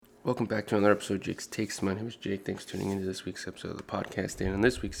Welcome back to another episode of Jake's Takes. My name is Jake. Thanks for tuning into this week's episode of the podcast. And in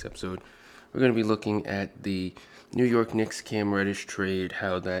this week's episode, we're going to be looking at the New York Knicks Cam Reddish trade,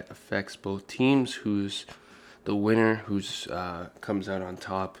 how that affects both teams, who's the winner, who's comes out on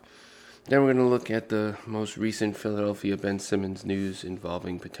top. Then we're going to look at the most recent Philadelphia Ben Simmons news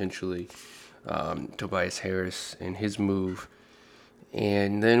involving potentially Tobias Harris and his move.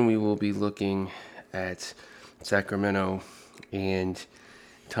 And then we will be looking at Sacramento and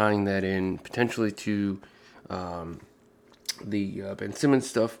tying that in potentially to the Ben Simmons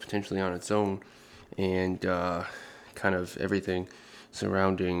stuff, potentially on its own, and kind of everything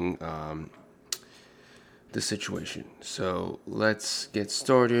surrounding the situation. So let's get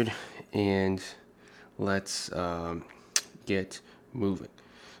started and let's get moving.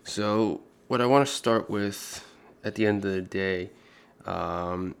 So what I want to start with at the end of the day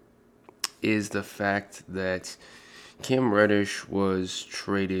is the fact that Cam Reddish was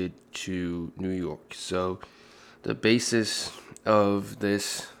traded to New York. So the basis of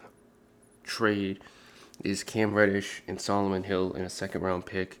this trade is Cam Reddish and Solomon Hill in a second-round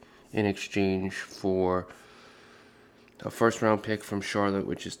pick in exchange for a first-round pick from Charlotte,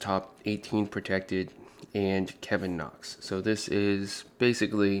 which is top 18 protected, and Kevin Knox. So this is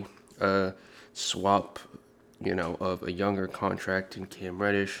basically a swap, of a younger contract in Cam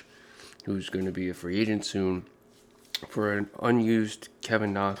Reddish, who's going to be a free agent soon, for an unused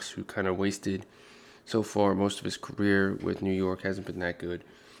Kevin Knox, who kind of wasted so far most of his career with New York, hasn't been that good,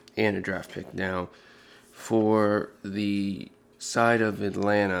 and a draft pick. Now, for the side of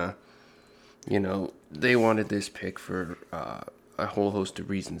Atlanta, they wanted this pick for a whole host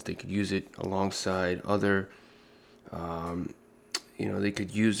of reasons. They could use it alongside other, they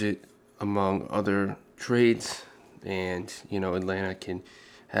could use it among other trades, and, Atlanta can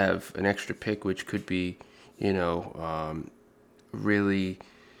have an extra pick, which could be really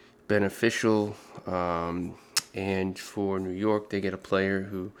beneficial. And for New York, they get a player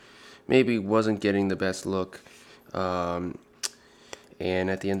who maybe wasn't getting the best look. And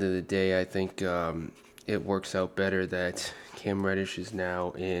at the end of the day, I think it works out better that Cam Reddish is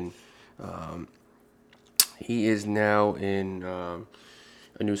now in. He is now in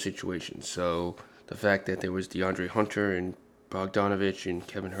a new situation. So the fact that there was DeAndre Hunter and Bogdanovich and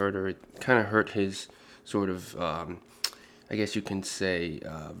Kevin Huerter, it kind of hurt his sort of, I guess you can say,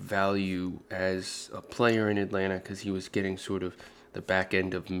 value as a player in Atlanta, because he was getting sort of the back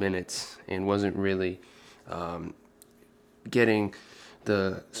end of minutes and wasn't really getting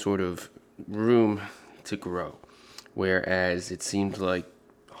the sort of room to grow. Whereas it seemed like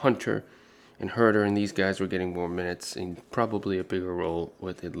Hunter and Huerter and these guys were getting more minutes and probably a bigger role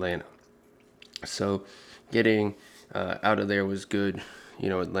with Atlanta. So getting out of there was good.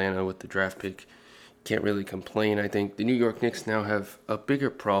 Atlanta with the draft pick, can't really complain. I think the New York Knicks now have a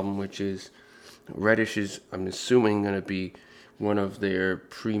bigger problem, which is Reddish is, I'm assuming, going to be one of their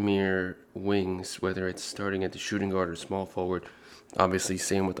premier wings, whether it's starting at the shooting guard or small forward. Obviously,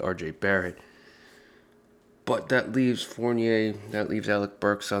 same with RJ Barrett. But that leaves Fournier, that leaves Alec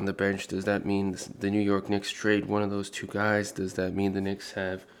Burks on the bench. Does that mean the New York Knicks trade one of those two guys? Does that mean the Knicks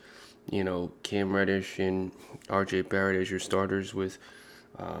have, Cam Reddish and RJ Barrett as your starters with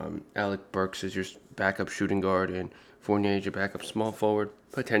Alec Burks as your backup shooting guard and Fournier as your backup small forward?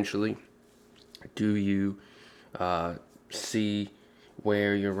 Potentially. Do you see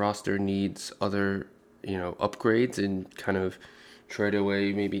where your roster needs other, upgrades and kind of trade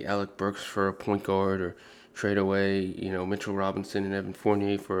away maybe Alec Burks for a point guard, or trade away, Mitchell Robinson and Evan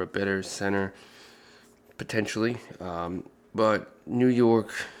Fournier for a better center, potentially. But New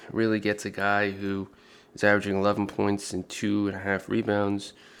York really gets a guy who is averaging 11 points and 2.5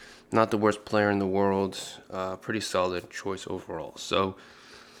 rebounds. Not the worst player in the world. Pretty solid choice overall. So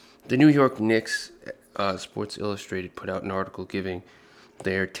the New York Knicks, Sports Illustrated put out an article giving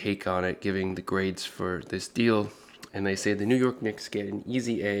their take on it, giving the grades for this deal. And they say the New York Knicks get an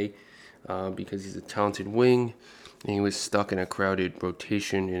easy A because he's a talented wing and he was stuck in a crowded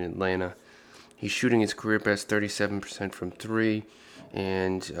rotation in Atlanta. He's shooting his career best 37% from three,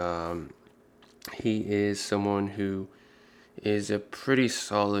 and he is someone who is a pretty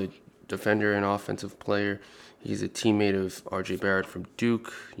solid defender and offensive player. He's a teammate of RJ Barrett from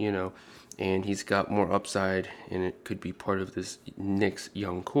Duke, and he's got more upside, and it could be part of this Knicks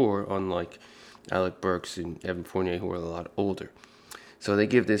young core, unlike Alec Burks and Evan Fournier, who are a lot older. So they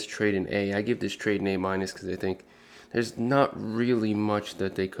give this trade an A. I give this trade an A- because I think there's not really much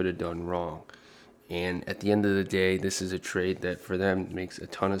that they could have done wrong. And at the end of the day, this is a trade that for them makes a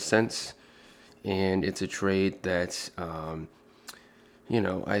ton of sense. And it's a trade that, I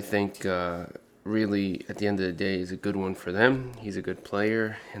think really, at the end of the day, is a good one for them. He's a good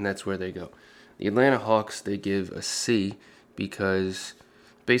player, and that's where they go. The Atlanta Hawks, they give a C because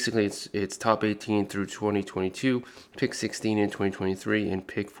basically it's top 18 through 2022, pick 16 in 2023, and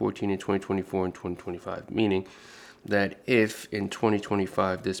pick 14 in 2024 and 2025. Meaning that if in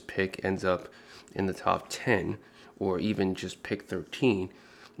 2025 this pick ends up in the top 10 or even just pick 13,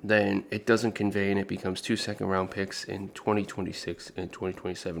 then it doesn't convey and it becomes 2 second-round picks in 2026 and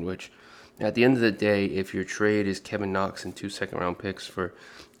 2027, which at the end of the day, if your trade is Kevin Knox and 2 second-round picks for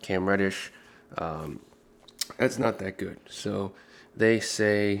Cam Reddish, that's not that good. So they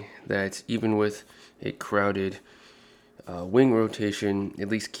say that even with a crowded wing rotation, at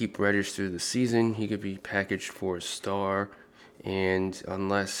least keep Reddish through the season. He could be packaged for a star, and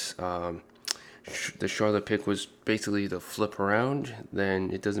unless the Charlotte pick was basically the flip around,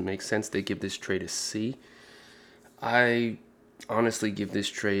 then it doesn't make sense. They give this trade a C. I honestly give this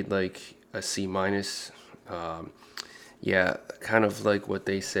trade like a C minus. Yeah, kind of like what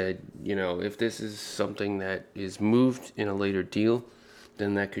they said. If this is something that is moved in a later deal,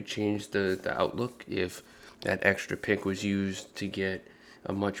 then that could change the outlook. If that extra pick was used to get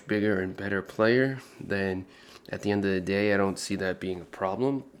a much bigger and better player, then at the end of the day, I don't see that being a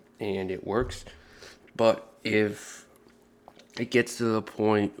problem, and it works. But if it gets to the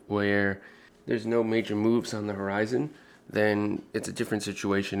point where there's no major moves on the horizon, then it's a different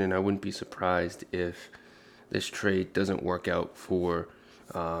situation, and I wouldn't be surprised if this trade doesn't work out for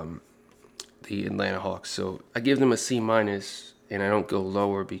the Atlanta Hawks. So I give them a C minus, and I don't go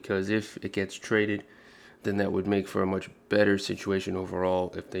lower because if it gets traded, then that would make for a much better situation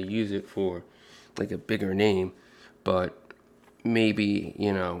overall if they use it for like a bigger name. But maybe,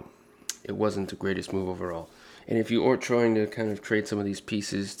 it wasn't the greatest move overall. And if you are trying to kind of trade some of these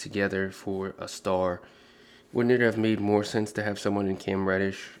pieces together for a star, wouldn't it have made more sense to have someone in Cam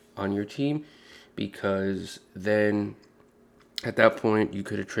Reddish on your team? Because then at that point you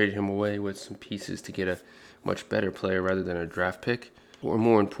could have traded him away with some pieces to get a much better player rather than a draft pick. Or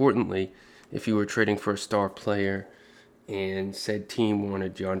more importantly, if you were trading for a star player and said team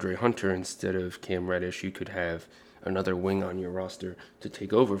wanted DeAndre Hunter instead of Cam Reddish, you could have another wing on your roster to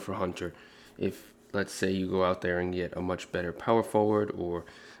take over for Hunter. If, let's say, you go out there and get a much better power forward or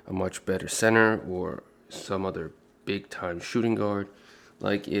a much better center or some other big-time shooting guard,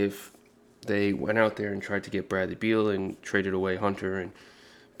 like if they went out there and tried to get Bradley Beal and traded away Hunter and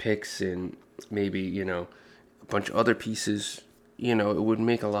picks and maybe, a bunch of other pieces, it would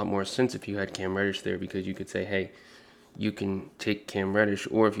make a lot more sense if you had Cam Reddish there because you could say, hey, you can take Cam Reddish,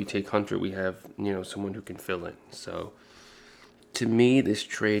 or if you take Hunter, we have, someone who can fill in. So to me, this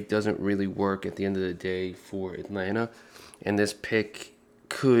trade doesn't really work at the end of the day for Atlanta, and this pick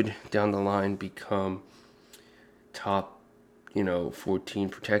could, down the line, become top 14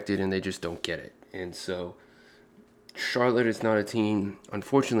 protected, and they just don't get it. And so Charlotte is not a team,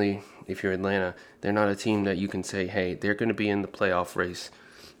 unfortunately, if you're Atlanta, they're not a team that you can say, hey, they're going to be in the playoff race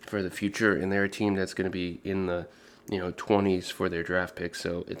for the future, and they're a team that's going to be in the 20s for their draft pick.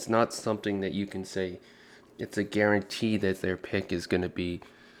 So it's not something that you can say it's a guarantee that their pick is going to be,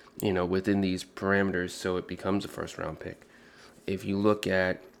 within these parameters, so it becomes a first round pick. If you look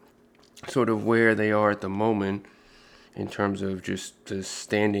at sort of where they are at the moment, in terms of just the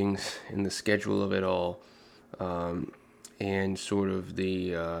standings and the schedule of it all, and sort of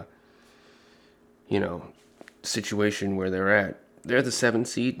the, situation where they're at. They're the 7th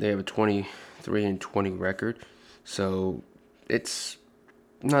seed. They have a 23-20 record. So it's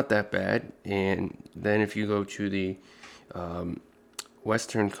not that bad. And then if you go to the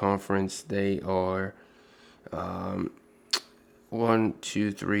Western Conference, they are 1,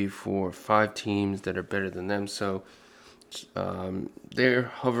 2, 3, 4, 5 teams that are better than them. So they're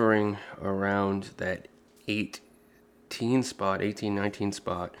hovering around that 18, 19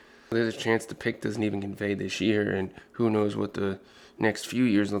 spot. There's a chance the pick doesn't even convey this year, and who knows what the next few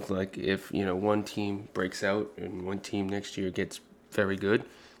years look like if, one team breaks out and one team next year gets very good,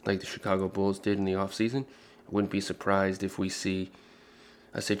 like the Chicago Bulls did in the offseason. I wouldn't be surprised if we see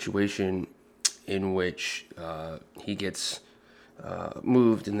a situation in which he gets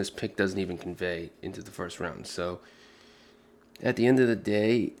moved and this pick doesn't even convey into the first round. So at the end of the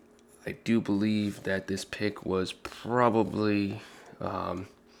day, I do believe that this pick was probably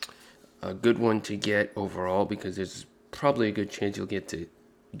a good one to get overall because there's probably a good chance you'll get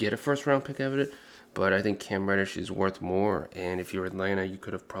a first round pick out of it. But I think Cam Reddish is worth more, and if you're Atlanta, you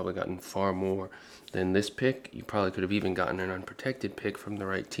could have probably gotten far more than this pick. You probably could have even gotten an unprotected pick from the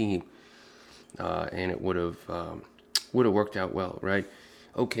right team, and it would have worked out well, right?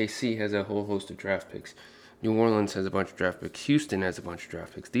 OKC has a whole host of draft picks. New Orleans has a bunch of draft picks. Houston has a bunch of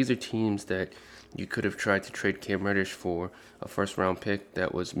draft picks. These are teams that you could have tried to trade Cam Reddish for a first round pick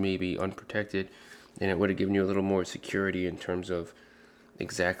that was maybe unprotected, and it would have given you a little more security in terms of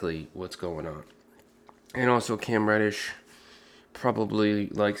exactly what's going on. And also, Cam Reddish probably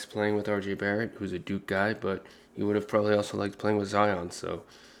likes playing with RJ Barrett, who's a Duke guy, but he would have probably also liked playing with Zion. So,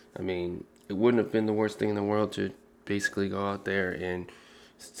 I mean, it wouldn't have been the worst thing in the world to basically go out there and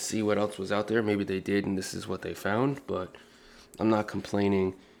see what else was out there. Maybe they did, and this is what they found, but I'm not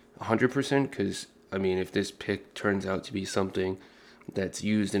complaining 100% because, I mean, if this pick turns out to be something that's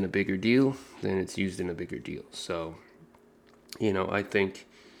used in a bigger deal, then it's used in a bigger deal. So, I think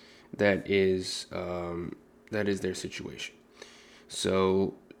that is their situation.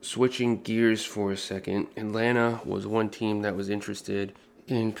 So, switching gears for a second, Atlanta was one team that was interested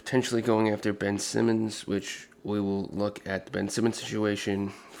in potentially going after Ben Simmons, which we will look at the Ben Simmons situation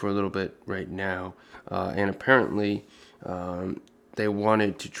for a little bit right now. And apparently, they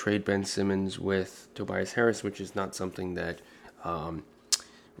wanted to trade Ben Simmons with Tobias Harris, which is not something that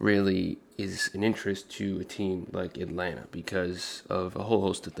really is an interest to a team like Atlanta because of a whole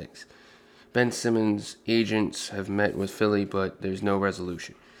host of things. Ben Simmons' agents have met with Philly, but there's no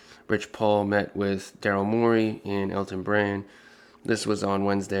resolution. Rich Paul met with Daryl Morey and Elton Brand. This was on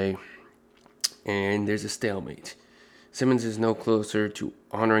Wednesday, and there's a stalemate. Simmons is no closer to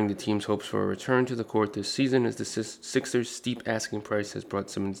honoring the team's hopes for a return to the court this season, as the Sixers' steep asking price has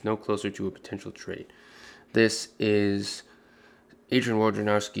brought Simmons no closer to a potential trade. This is Adrian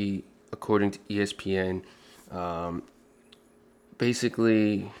Wojnarowski, according to ESPN.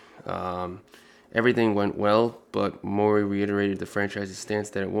 Basically, everything went well, but Morey reiterated the franchise's stance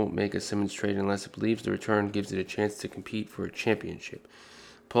that it won't make a Simmons trade unless it believes the return gives it a chance to compete for a championship.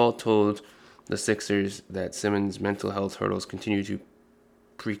 Paul told the Sixers that Simmons' mental health hurdles continue to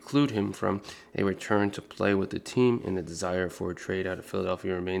preclude him from a return to play with the team, and the desire for a trade out of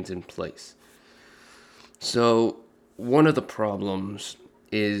Philadelphia remains in place. So, one of the problems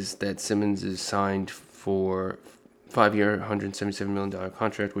is that Simmons is signed for 5-year, $177 million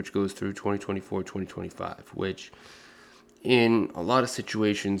contract, which goes through 2024-2025, which in a lot of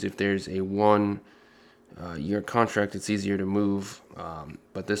situations, if there's a one-year contract, it's easier to move,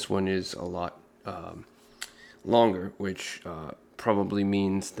 but this one is a lot longer, which probably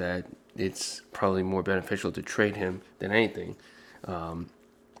means that it's probably more beneficial to trade him than anything.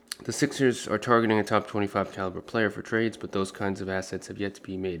 The Sixers are targeting a top 25 caliber player for trades, but those kinds of assets have yet to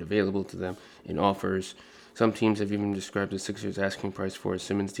be made available to them in offers. Some teams have even described the Sixers' asking price for a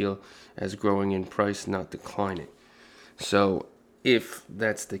Simmons deal as growing in price, not declining. So if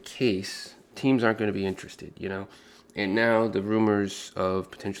that's the case, teams aren't going to be interested, And now the rumors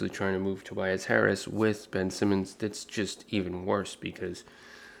of potentially trying to move Tobias Harris with Ben Simmons, that's just even worse because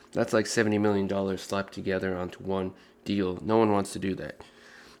that's like $70 million slapped together onto one deal. No one wants to do that.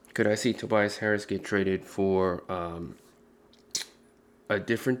 Could I see Tobias Harris get traded for a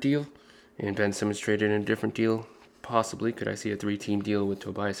different deal and Ben Simmons traded in a different deal? Possibly. Could I see a 3-team deal with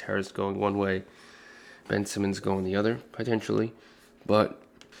Tobias Harris going one way, Ben Simmons going the other? Potentially. But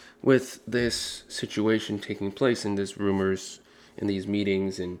with this situation taking place and these rumors and these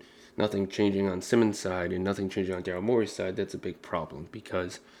meetings and nothing changing on Simmons' side and nothing changing on Daryl Morey's side, that's a big problem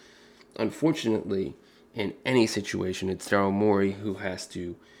because, unfortunately, in any situation, it's Daryl Morey who has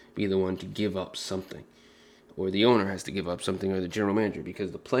to be the one to give up something, or the owner has to give up something, or the general manager,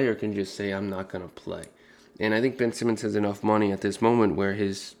 because the player can just say, I'm not going to play. And I think Ben Simmons has enough money at this moment where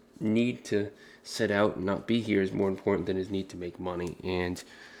his need to sit out and not be here is more important than his need to make money. And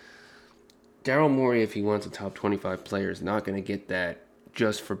Daryl Morey, if he wants a top 25 player, is not going to get that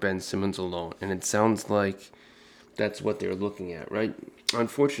just for Ben Simmons alone. And it sounds like that's what they're looking at, right?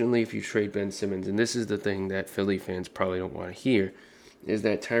 Unfortunately, if you trade Ben Simmons, and this is the thing that Philly fans probably don't want to hear, is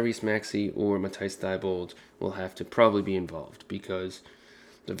that Tyrese Maxey or Matisse Thybulle will have to probably be involved because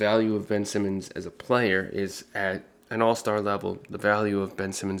the value of Ben Simmons as a player is at an all-star level. The value of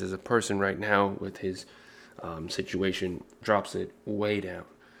Ben Simmons as a person right now with his situation drops it way down.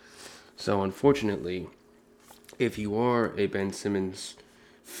 So unfortunately, if you are a Ben Simmons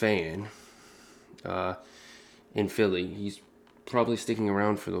fan in Philly, he's probably sticking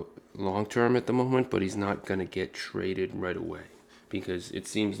around for the long term at the moment, but he's not going to get traded right away because it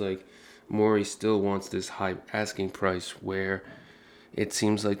seems like Morey still wants this high asking price where it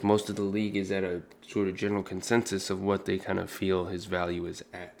seems like most of the league is at a sort of general consensus of what they kind of feel his value is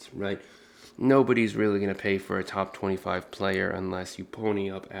at, right? Nobody's really going to pay for a top 25 player unless you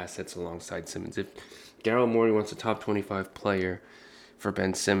pony up assets alongside Simmons. If Daryl Morey wants a top 25 player for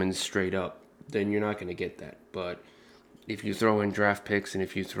Ben Simmons straight up, then you're not going to get that. But if you throw in draft picks and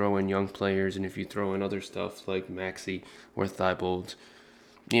if you throw in young players and if you throw in other stuff like Maxey or Thibault,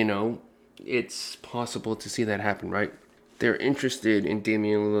 you know, it's possible to see that happen, right? They're interested in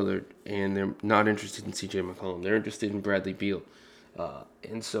Damian Lillard and they're not interested in CJ McCollum. They're interested in Bradley Beal.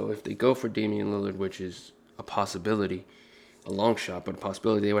 And so if they go for Damian Lillard, which is a possibility, a long shot, but a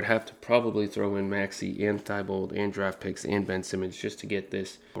possibility, they would have to probably throw in Maxey and Thibault and draft picks and Ben Simmons just to get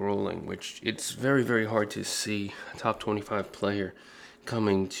this rolling, which it's very, very hard to see a top 25 player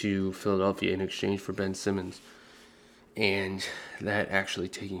coming to Philadelphia in exchange for Ben Simmons. And that actually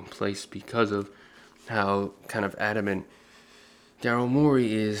taking place because of how kind of adamant Daryl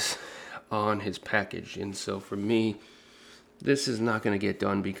Morey is on his package. And so for me, this is not going to get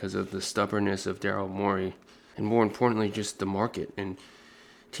done because of the stubbornness of Daryl Morey, and more importantly, just the market. And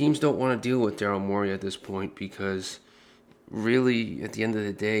teams don't want to deal with Daryl Morey at this point because really, at the end of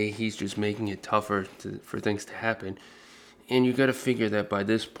the day, he's just making it tougher for things to happen. And you got to figure that by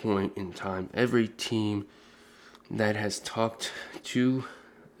this point in time, every team that has talked to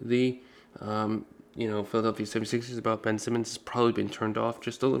the Philadelphia 76ers about Ben Simmons has probably been turned off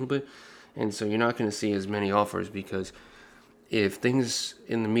just a little bit. And so you're not going to see as many offers because if things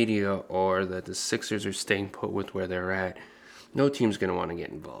in the media are that the Sixers are staying put with where they're at, no team's going to want to get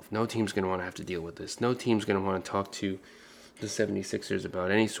involved. No team's going to want to have to deal with this. No team's going to want to talk to the 76ers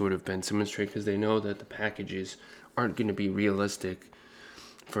about any sort of Ben Simmons trade because they know that the packages aren't going to be realistic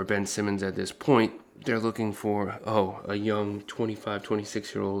for Ben Simmons at this point. They're looking for, a young 25,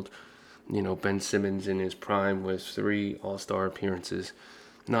 26-year-old, Ben Simmons in his prime with 3 All-Star appearances.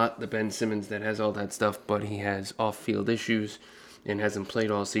 Not the Ben Simmons that has all that stuff, but he has off-field issues and hasn't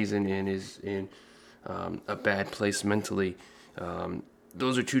played all season and is in a bad place mentally.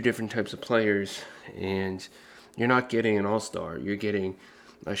 Those are 2 different types of players, and you're not getting an all-star. You're getting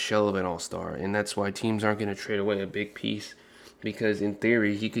a shell of an all-star, and that's why teams aren't going to trade away a big piece because, in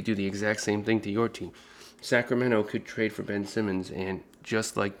theory, he could do the exact same thing to your team. Sacramento could trade for Ben Simmons, and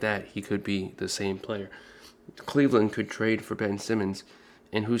just like that, he could be the same player. Cleveland could trade for Ben Simmons,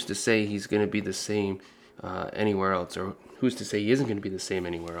 and who's to say he's going to be the same anywhere else, or who's to say he isn't going to be the same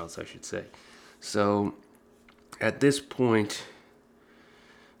anywhere else, I should say. So, at this point,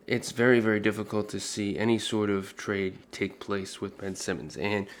 it's very, very difficult to see any sort of trade take place with Ben Simmons.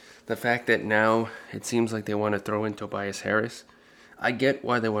 And the fact that now it seems like they want to throw in Tobias Harris, I get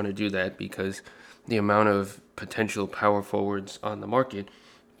why they want to do that because the amount of potential power forwards on the market,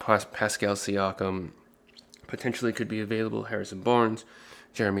 Pascal Siakam potentially could be available, Harrison Barnes,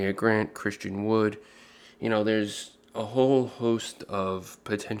 Jeremy Grant, Christian Wood. There's a whole host of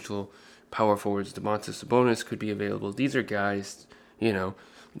potential power forwards. Domantas Sabonis could be available. These are guys,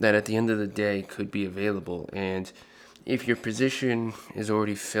 that at the end of the day could be available. And if your position is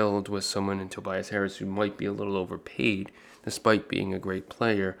already filled with someone in Tobias Harris who might be a little overpaid, despite being a great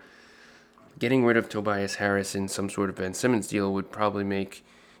player, getting rid of Tobias Harris in some sort of Ben Simmons deal would probably make,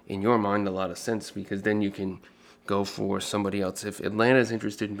 in your mind, a lot of sense because then you can go for somebody else. If Atlanta's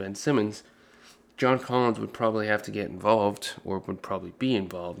interested in Ben Simmons, John Collins would probably have to get involved or would probably be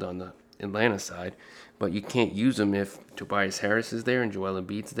involved on the Atlanta side, but you can't use him if Tobias Harris is there and Joel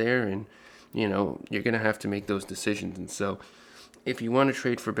Embiid's there, and you're going to have to make those decisions. And so if you want to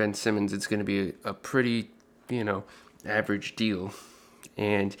trade for Ben Simmons, it's going to be a pretty, average deal.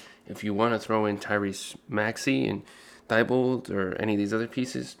 And if you want to throw in Tyrese Maxey and Thibault or any of these other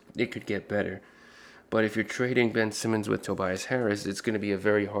pieces, it could get better. But if you're trading Ben Simmons with Tobias Harris, it's going to be a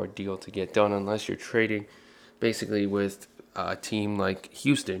very hard deal to get done unless you're trading basically with a team like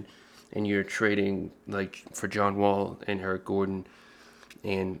Houston and you're trading like for John Wall and Eric Gordon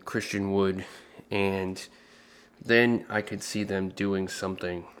and Christian Wood, and then I could see them doing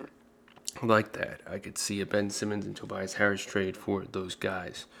something like that. I could see a Ben Simmons and Tobias Harris trade for those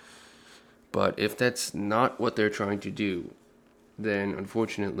guys. But if that's not what they're trying to do, then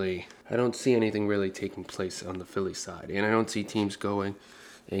unfortunately, I don't see anything really taking place on the Philly side. And I don't see teams going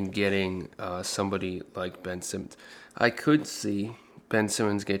and getting somebody like Ben Simmons. I could see Ben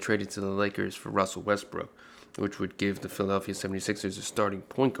Simmons get traded to the Lakers for Russell Westbrook, which would give the Philadelphia 76ers a starting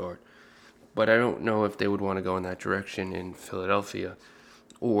point guard. But I don't know if they would want to go in that direction in Philadelphia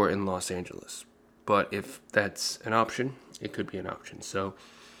or in Los Angeles. But if that's an option, it could be an option. So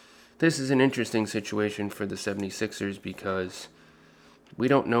this is an interesting situation for the 76ers because we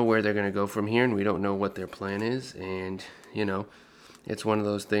don't know where they're going to go from here and we don't know what their plan is. And, it's one of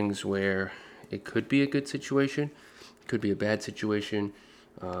those things where it could be a good situation, it could be a bad situation.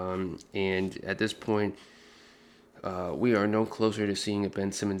 And at this point, we are no closer to seeing a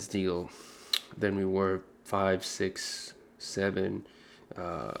Ben Simmons deal than we were 5, 6, 7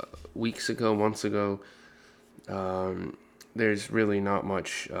 weeks ago, months ago. There's really not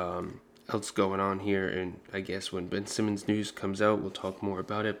much else going on here, and I guess when Ben Simmons news comes out, we'll talk more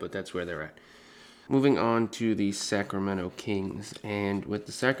about it, but that's where they're at. Moving on to the Sacramento Kings, and with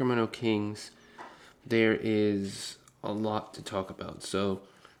the Sacramento Kings, there is a lot to talk about. So,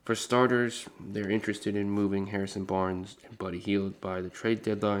 for starters, they're interested in moving Harrison Barnes and Buddy Hield by the trade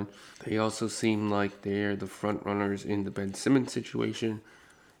deadline. They also seem like they're the front runners in the Ben Simmons situation,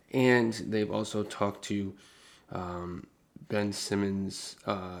 and they've also talked to Ben Simmons,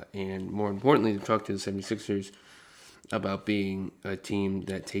 and more importantly, they've talked to the 76ers about being a team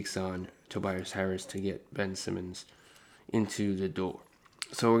that takes on Tobias Harris to get Ben Simmons into the door.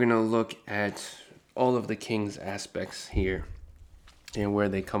 So we're going to look at all of the Kings aspects here and where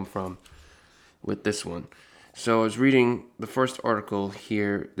they come from with this one. So I was reading the first article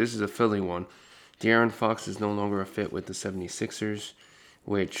here. This is a Philly one. De'Aaron Fox is no longer a fit with the 76ers,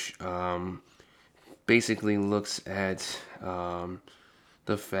 which basically looks at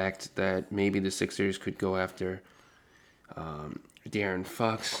the fact that maybe the Sixers could go after De'Aaron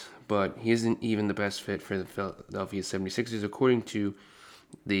Fox, but he isn't even the best fit for the Philadelphia 76ers, according to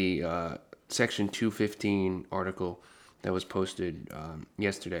the Section 215 article that was posted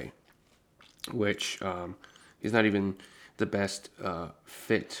yesterday, which he's not even the best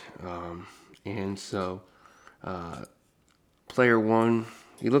fit. And so player one,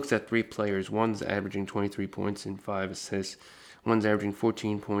 he looks at three players. One's averaging 23 points and 5 assists. One's averaging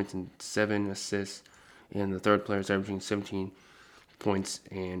 14 points and 7 assists. And the third player is averaging 17 points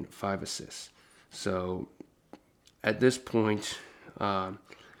and 5 assists. So at this point,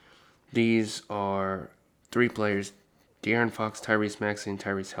 these are three players: De'Aaron Fox, Tyrese Maxey, and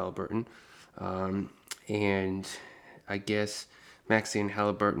Tyrese Halliburton. And I guess Maxey and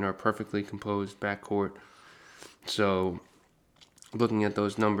Halliburton are perfectly composed backcourt. So looking at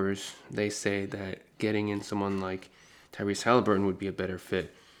those numbers, they say that getting in someone like Tyrese Halliburton would be a better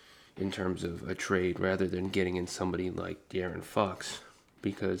fit in terms of a trade rather than getting in somebody like De'Aaron Fox,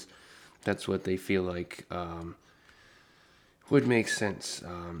 because that's what they feel like would make sense.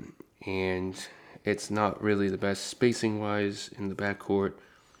 And it's not really the best spacing-wise in the backcourt,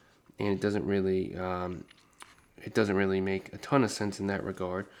 and it doesn't really make a ton of sense in that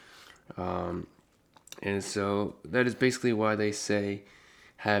regard. And so that is basically why they say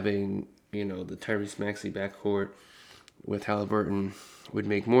having, the Tyrese Maxey backcourt with Halliburton would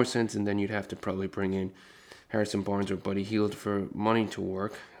make more sense, and then you'd have to probably bring in Harrison Barnes or Buddy Hield for money to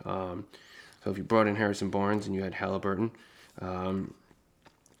work. So if you brought in Harrison Barnes and you had Halliburton,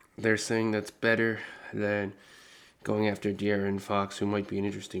 they're saying that's better than going after De'Aaron Fox, who might be an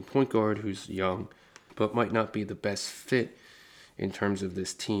interesting point guard, who's young, but might not be the best fit in terms of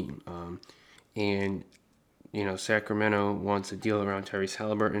this team. And Sacramento wants a deal around Tyrese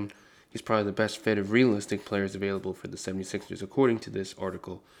Halliburton. He's probably the best fit of realistic players available for the 76ers, according to this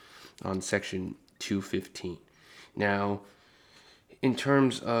article on Section 215. Now, in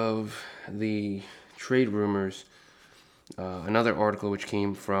terms of the trade rumors, another article which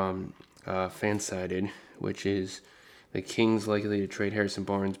came from Fansided, which is the Kings likely to trade Harrison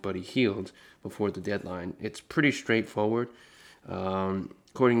Barnes, Buddy Hield before the deadline. It's pretty straightforward.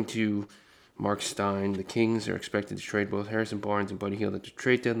 According to Mark Stein, the Kings are expected to trade both Harrison Barnes and Buddy Hield at the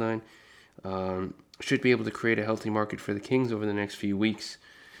trade deadline. Should be able to create a healthy market for the Kings over the next few weeks.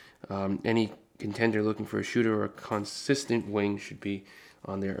 Any contender looking for a shooter or a consistent wing should be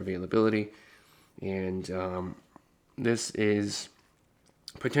on their availability. And this is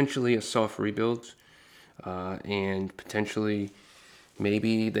potentially a soft rebuild, and potentially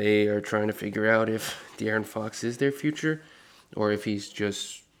maybe they are trying to figure out if De'Aaron Fox is their future or if he's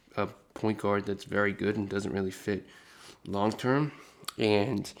just a point guard that's very good and doesn't really fit long term.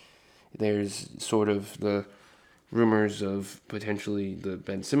 And there's sort of the rumors of potentially the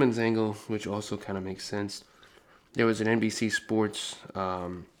Ben Simmons angle, which also kind of makes sense. There was an NBC Sports, I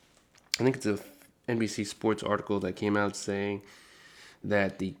think it's a NBC Sports article that came out saying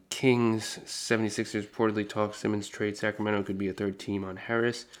that the Kings 76ers reportedly talk Simmons trade. Sacramento could be a third team on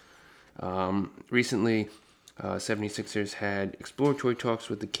Harris. Recently, 76ers had exploratory talks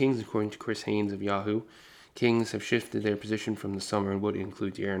with the Kings, according to Chris Haynes of Yahoo. Kings have shifted their position from the summer and would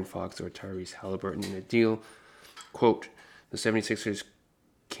include De'Aaron Fox or Tyrese Halliburton in a deal. Quote, the 76ers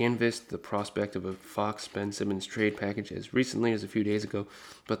canvassed the prospect of a Fox-Ben Simmons trade package as recently as a few days ago,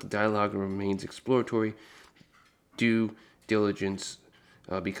 but the dialogue remains exploratory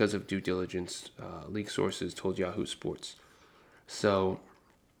because of due diligence, league sources told Yahoo Sports. So,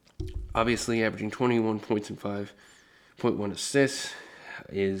 obviously, averaging 21 points and 5.1 assists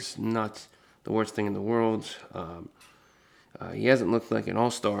is not the worst thing in the world. He hasn't looked like an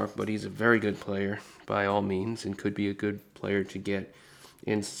all-star, but he's a very good player by all means and could be a good player to get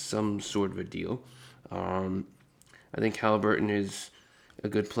in some sort of a deal. I think Halliburton is a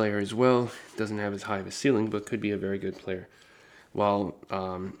good player as well. Doesn't have as high of a ceiling, but could be a very good player. While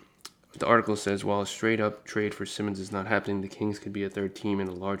the article says, while a straight-up trade for Simmons is not happening, the Kings could be a third team in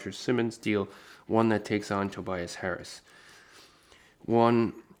a larger Simmons deal, one that takes on Tobias Harris.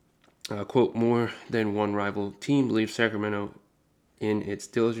 One quote, more than one rival team believes Sacramento in its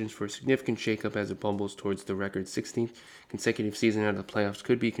diligence for a significant shakeup as it bumbles towards the record 16th consecutive season out of the playoffs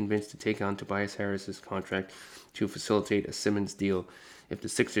could be convinced to take on Tobias Harris's contract to facilitate a Simmons deal if the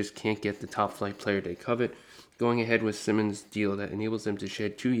Sixers can't get the top flight player they covet. Going ahead with Simmons' deal that enables them to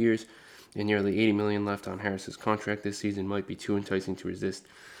shed 2 years and nearly $80 million left on Harris's contract this season might be too enticing to resist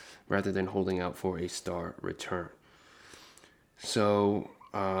rather than holding out for a star return. So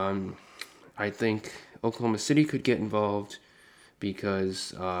I think Oklahoma City could get involved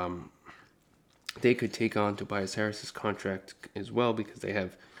because they could take on Tobias Harris's contract as well because they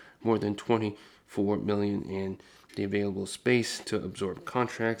have more than $24 million in the available space to absorb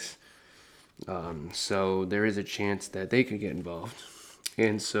contracts. So there is a chance that they could get involved.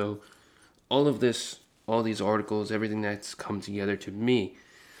 And so all of this, all these articles, everything that's come together to me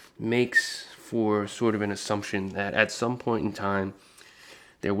makes for sort of an assumption that at some point in time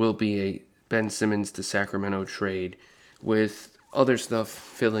there will be a Ben Simmons to Sacramento trade with other stuff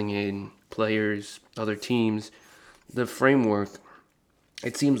filling in, players, other teams. The framework,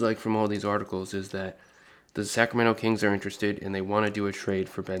 it seems like from all these articles, is that the Sacramento Kings are interested and they want to do a trade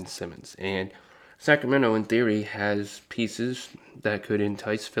for Ben Simmons. And Sacramento, in theory, has pieces that could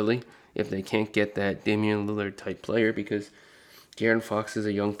entice Philly if they can't get that Damian Lillard type player because De'Aaron Fox is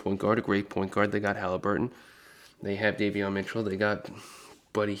a young point guard, a great point guard. They got Halliburton. They have Davion Mitchell. They got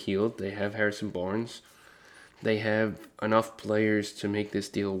Buddy Hield. They have Harrison Barnes. They have enough players to make this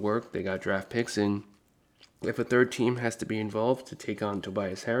deal work. They got draft picks. And if a third team has to be involved to take on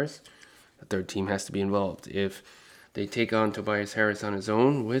Tobias Harris, a third team has to be involved. If they take on Tobias Harris on his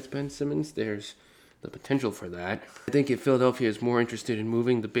own with Ben Simmons, there's the potential for that. I think if Philadelphia is more interested in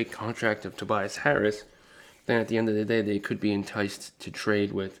moving the big contract of Tobias Harris, then at the end of the day, they could be enticed to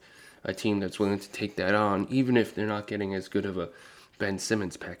trade with a team that's willing to take that on, even if they're not getting as good of a Ben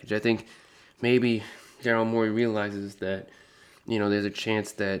Simmons package. I think maybe Daryl Morey realizes that, there's a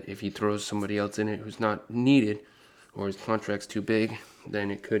chance that if he throws somebody else in it who's not needed or his contract's too big,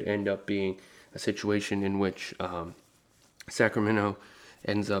 then it could end up being a situation in which Sacramento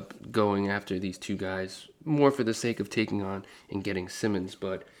ends up going after these two guys more for the sake of taking on and getting Simmons.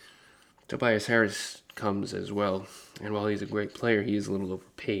 But Tobias Harris comes as well, and while he's a great player, he is a little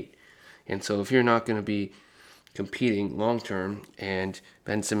overpaid. And so if you're not going to be competing long term and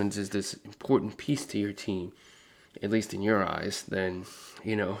Ben Simmons is this important piece to your team, at least in your eyes, then,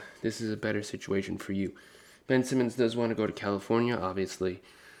 this is a better situation for you. Ben Simmons does want to go to California, obviously.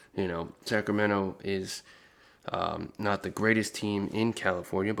 Sacramento is not the greatest team in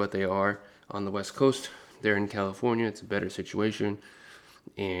California, but they are on the West Coast. They're in California. It's a better situation.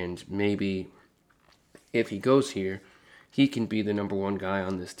 And maybe if he goes here, he can be the number one guy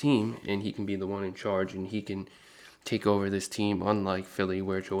on this team, and he can be the one in charge, and he can take over this team, unlike Philly,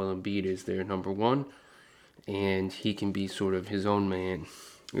 where Joel Embiid is their number one, and he can be sort of his own man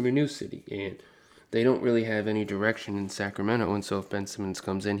in a new city. And they don't really have any direction in Sacramento, and so if Ben Simmons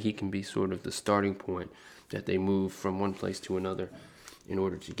comes in, he can be sort of the starting point that they move from one place to another in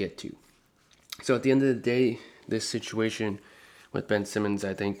order to get to. So at the end of the day, this situation with Ben Simmons,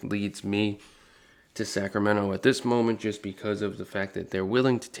 I think, leads me to Sacramento at this moment just because of the fact that they're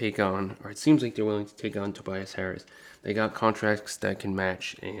willing to take on, or it seems like they're willing to take on Tobias Harris. They got contracts that can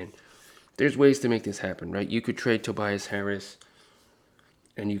match, and there's ways to make this happen, right? You could trade Tobias Harris,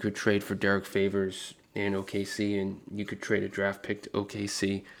 and you could trade for Derek Favors in OKC, and you could trade a draft pick to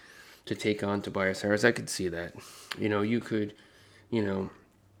OKC to take on Tobias Harris. I could see that. You could,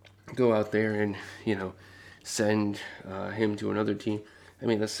 go out there and, send him to another team. I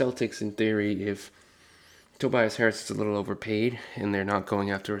mean, the Celtics, in theory, if Tobias Harris is a little overpaid and they're not going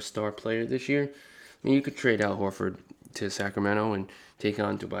after a star player this year, you could trade Al Horford to Sacramento and take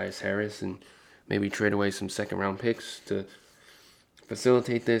on Tobias Harris and maybe trade away some second-round picks to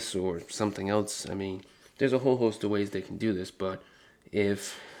facilitate this or something else. I mean, there's a whole host of ways they can do this, but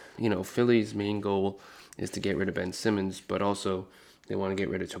if, Philly's main goal is to get rid of Ben Simmons, but also they want to get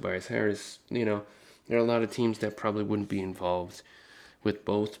rid of Tobias Harris, there are a lot of teams that probably wouldn't be involved with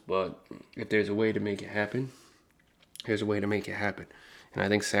both, but if there's a way to make it happen, there's a way to make it happen. And I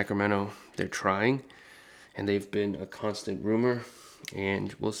think Sacramento, they're trying, and they've been a constant rumor,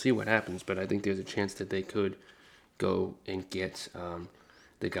 and we'll see what happens, but I think there's a chance that they could go and get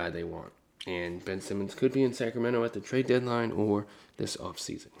the guy they want. And Ben Simmons could be in Sacramento at the trade deadline or this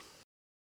offseason.